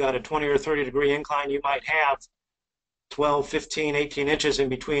 if you've got a 20 or 30 degree incline, you might have 12, 15, 18 inches in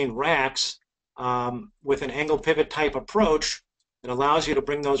between racks. With an angle pivot type approach, it allows you to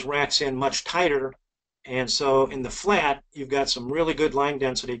bring those racks in much tighter. And so in the flat, you've got some really good line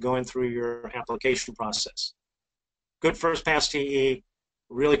density going through your application process. Good first pass TE,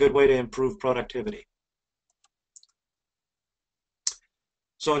 really good way to improve productivity.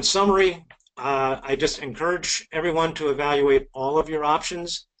 So in summary, I just encourage everyone to evaluate all of your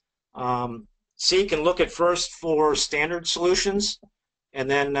options. Seek and look at first for standard solutions, and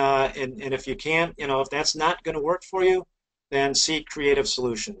then and if you can't, if that's not going to work for you, then seek creative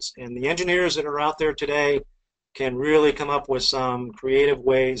solutions. And the engineers that are out there today can really come up with some creative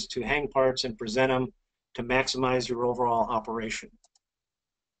ways to hang parts and present them to maximize your overall operation.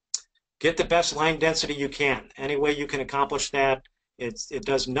 Get the best line density you can. Any way you can accomplish that, it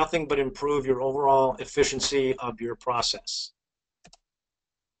does nothing but improve your overall efficiency of your process.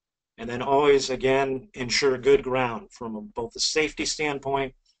 And then always, again, ensure good ground from both a safety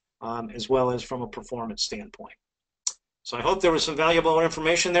standpoint as well as from a performance standpoint. So I hope there was some valuable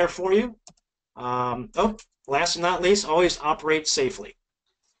information there for you. Last but not least, always operate safely.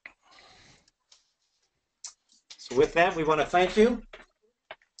 So with that, we want to thank you.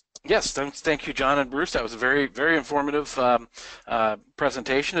 Yes, thank you, John and Bruce. That was a very, very informative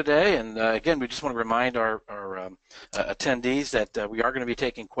presentation today. And again, we just want to remind our attendees that we are going to be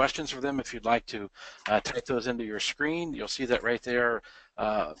taking questions for them. If you'd like to type those into your screen, you'll see that right there.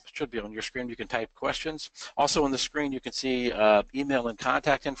 Should be on your screen. You can type questions. Also on the screen, you can see email and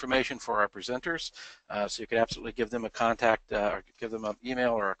contact information for our presenters. So you can absolutely give them a contact or give them an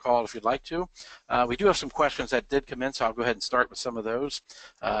email or a call if you'd like to. We do have some questions that did come in, so I'll go ahead and start with some of those.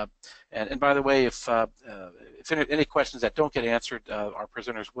 And by the way, if any questions that don't get answered, our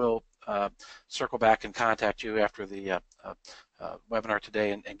presenters will circle back and contact you after the webinar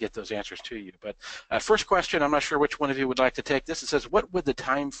today and get those answers to you. But first question, I'm not sure which one of you would like to take this. It says, what would the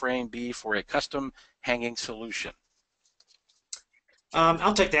time frame be for a custom hanging solution?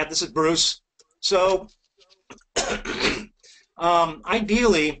 I'll take that. This is Bruce. So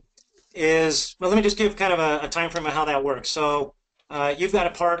ideally is, well, let me just give kind of a time frame of how that works. So you've got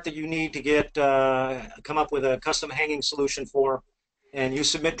a part that you need to get come up with a custom hanging solution for, and you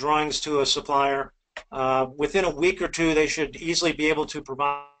submit drawings to a supplier. Within a week or two, they should easily be able to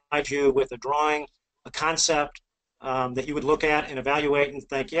provide you with a drawing, a concept that you would look at and evaluate and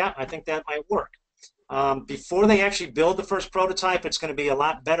think, yeah, I think that might work. Before they actually build the first prototype, it's going to be a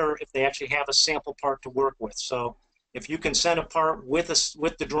lot better if they actually have a sample part to work with. So if you can send a part with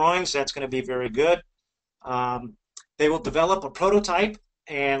the drawings, that's going to be very good. They will develop a prototype,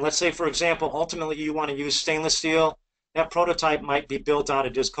 and let's say, for example, ultimately you want to use stainless steel. That prototype might be built out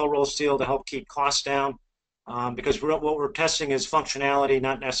of just cold rolled steel to help keep costs down, because what we're testing is functionality,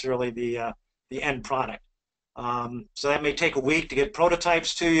 not necessarily the end product. So that may take a week to get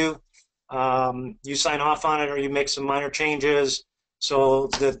prototypes to you. You sign off on it, or you make some minor changes. So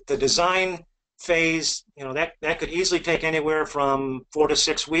the design phase, that could easily take anywhere from 4 to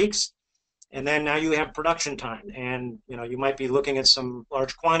 6 weeks. And then now you have production time, and you might be looking at some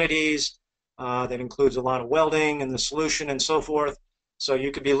large quantities. That includes a lot of welding and the solution and so forth. So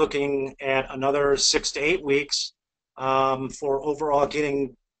you could be looking at another 6 to 8 weeks for overall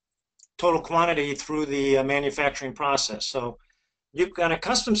getting total quantity through the manufacturing process. So you've got a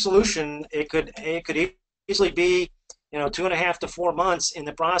custom solution. It could easily be 2.5 to 4 months in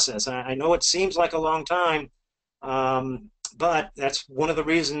the process. And I know it seems like a long time, but that's one of the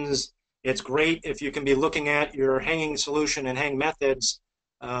reasons it's great if you can be looking at your hanging solution and hang methods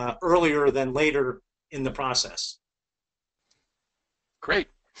earlier than later in the process. Great.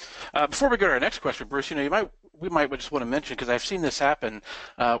 Before we go to our next question, Bruce, we might just want to mention, because I've seen this happen.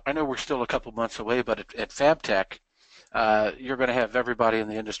 I know we're still a couple months away, but at FabTech, you're going to have everybody in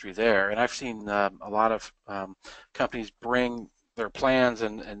the industry there, and I've seen a lot of companies bring their plans,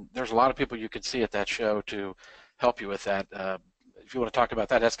 and there's a lot of people you could see at that show to help you with that. If you want to talk about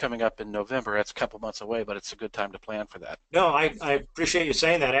that, that's coming up in November. That's a couple months away, but it's a good time to plan for that. No, I appreciate you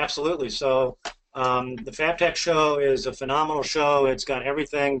saying that. Absolutely. So The FabTech show is a phenomenal show. It's got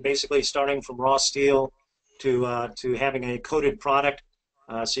everything, basically starting from raw steel to having a coated product.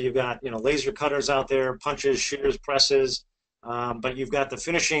 So you've got laser cutters out there, punches, shears, presses, but you've got the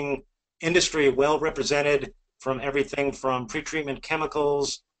finishing industry well represented, from everything from pretreatment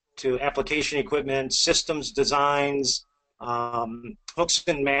chemicals to application equipment, systems designs, hooks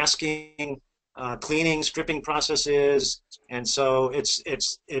and masking, cleaning, stripping processes, and so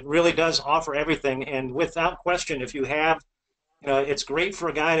it really does offer everything. And without question, if you have, it's great for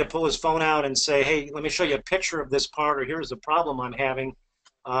a guy to pull his phone out and say, "Hey, let me show you a picture of this part," or "Here's the problem I'm having."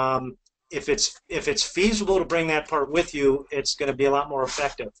 If it's feasible to bring that part with you, it's going to be a lot more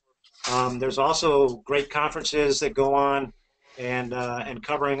effective. There's also great conferences that go on and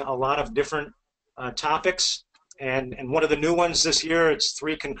covering a lot of different topics. And one of the new ones this year, it's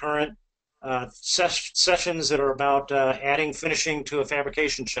 3 concurrent sessions that are about adding finishing to a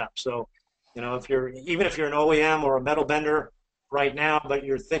fabrication shop. So, even if you're an OEM or a metal bender right now, but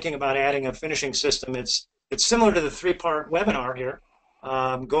you're thinking about adding a finishing system, it's similar to the 3-part webinar here,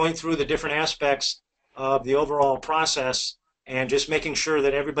 going through the different aspects of the overall process and just making sure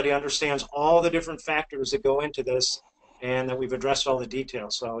that everybody understands all the different factors that go into this and that we've addressed all the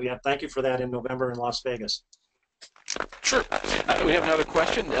details. So, yeah, thank you for that in November in Las Vegas. Sure. We have another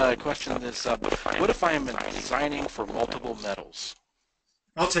question. Question is, what if I am designing for multiple metals?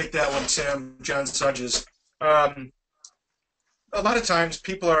 I'll take that one, Tim. John Sudges. A lot of times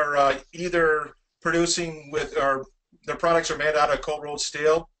people are either producing with, or their products are made out of cold rolled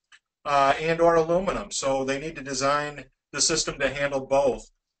steel and or aluminum, so they need to design the system to handle both.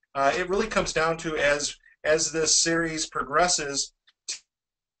 It really comes down to, as this series progresses,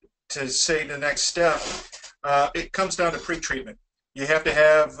 to say the next step, it comes down to pretreatment. You have to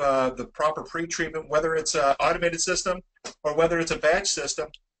have the proper pretreatment, whether it's an automated system or whether it's a batch system.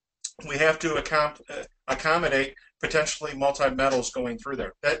 We have to accommodate potentially multi-metals going through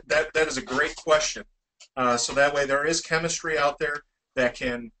there. That is a great question. So that way there is chemistry out there that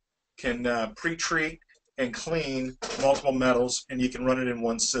can pre-treat and clean multiple metals, and you can run it in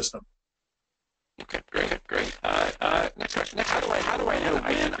one system. Okay, great. Next question. How do I know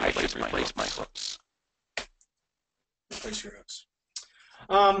when I should replace my hooks? Replace your hooks.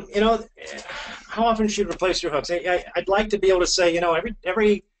 How often should you replace your hooks? I'd like to be able to say,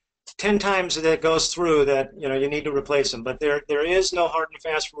 every 10 times that it goes through that, you need to replace them. But there is no hard and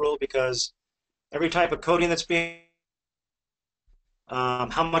fast rule, because every type of coating that's being,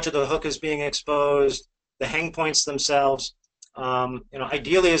 how much of the hook is being exposed, the hang points themselves,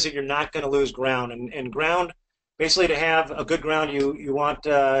 ideally is that you're not going to lose ground. And ground, basically, to have a good ground, you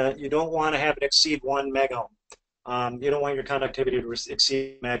don't want to have it exceed 1 megohm. You don't want your conductivity to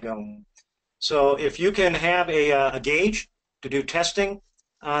exceed megohm. So if you can have a gauge to do testing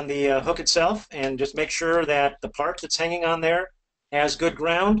on the hook itself and just make sure that the part that's hanging on there has good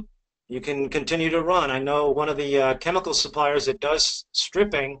ground, you can continue to run. I know one of the chemical suppliers that does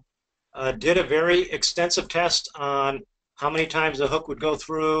stripping did a very extensive test on how many times the hook would go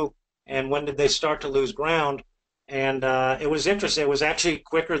through and when did they start to lose ground. And it was interesting. It was actually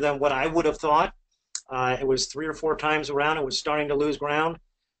quicker than what I would have thought. It was 3 or 4 times around it was starting to lose ground.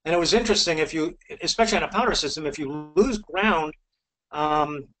 And it was interesting, especially on a powder system, if you lose ground,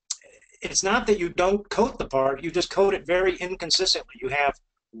 it's not that you don't coat the part, you just coat it very inconsistently. You have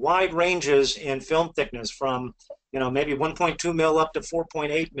wide ranges in film thickness from, maybe 1.2 mil up to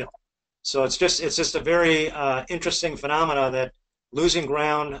 4.8 mil. So it's just a very interesting phenomena that losing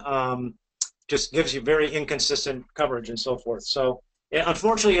ground just gives you very inconsistent coverage and so forth. So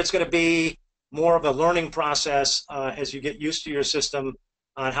unfortunately, it's going to be more of a learning process as you get used to your system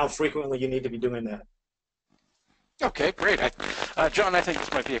on how frequently you need to be doing that. Okay, great. John, I think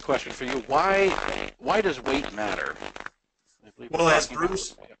this might be a question for you. Why does weight matter? Well, as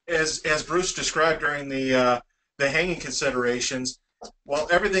Bruce described during the hanging considerations, well,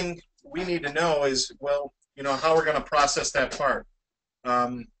 everything we need to know is, how we're going to process that part.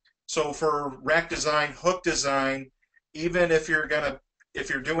 So for rack design, hook design, even if you're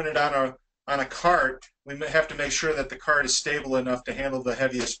doing it on a cart, we have to make sure that the cart is stable enough to handle the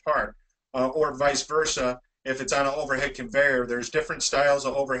heaviest part, or vice versa. If it's on an overhead conveyor, there's different styles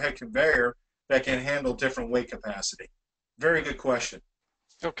of overhead conveyor that can handle different weight capacity. Very good question.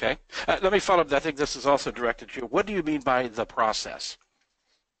 Okay. Let me follow up. I think this is also directed to you. What do you mean by the process?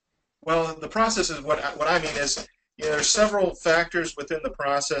 Well, the process is what I mean is, there's several factors within the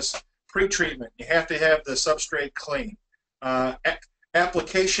process. Pre-treatment, you have to have the substrate clean.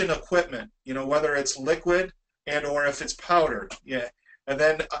 Application equipment, whether it's liquid and or if it's powdered. Yeah. And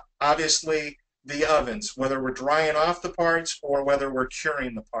then obviously the ovens, whether we're drying off the parts or whether we're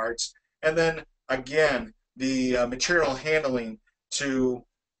curing the parts. And then again, the material handling to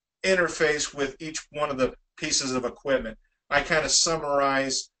interface with each one of the pieces of equipment. I kind of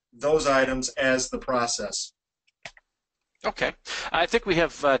summarize those items as the process. Okay. I think we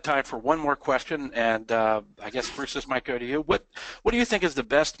have time for one more question, and I guess, Bruce, this might go to you. What do you think is the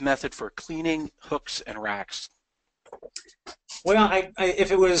best method for cleaning hooks and racks? Well,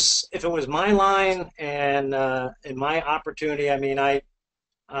 if it was my line and my opportunity, I mean,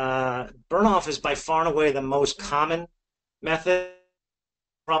 burn off is by far and away the most common method,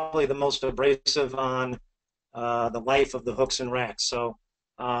 probably the most abrasive on the life of the hooks and racks. So,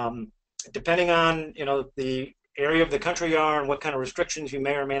 depending on the area of the country you are and what kind of restrictions you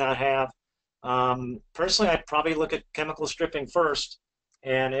may or may not have, personally, I'd probably look at chemical stripping first,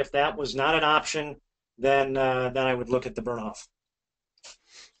 and if that was not an option, then I would look at the burn off.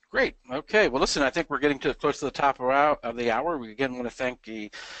 Great. Okay. Well, listen, I think we're getting close to the top of the hour. We again want to thank the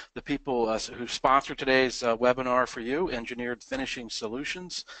people who sponsored today's webinar for you: Engineered Finishing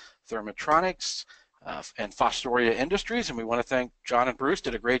Solutions, Thermotronics, and Fostoria Industries. And we want to thank John and Bruce.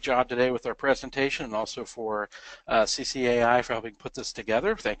 Did a great job today with our presentation, and also for CCAI for helping put this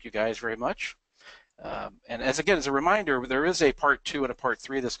together. Thank you guys very much. And as a reminder, there is a part 2 and a part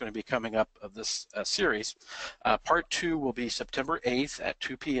 3 that's going to be coming up of this series. Part 2 will be September 8th at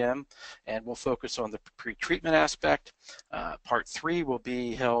 2 p.m. and we'll focus on the pre-treatment aspect. Part 3 will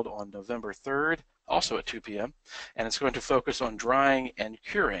be held on November 3rd, also at 2 p.m. and it's going to focus on drying and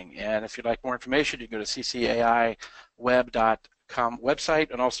curing. And if you'd like more information, you can go to ccaiweb.com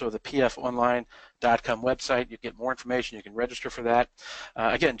website and also the pfonline.com website. You get more information. You can register for that.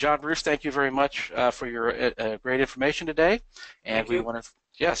 Again, John, Bruce, thank you very much for your great information today. And Thank you.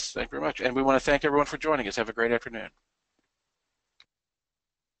 yes, thank you very much. And we want to thank everyone for joining us. Have a great afternoon.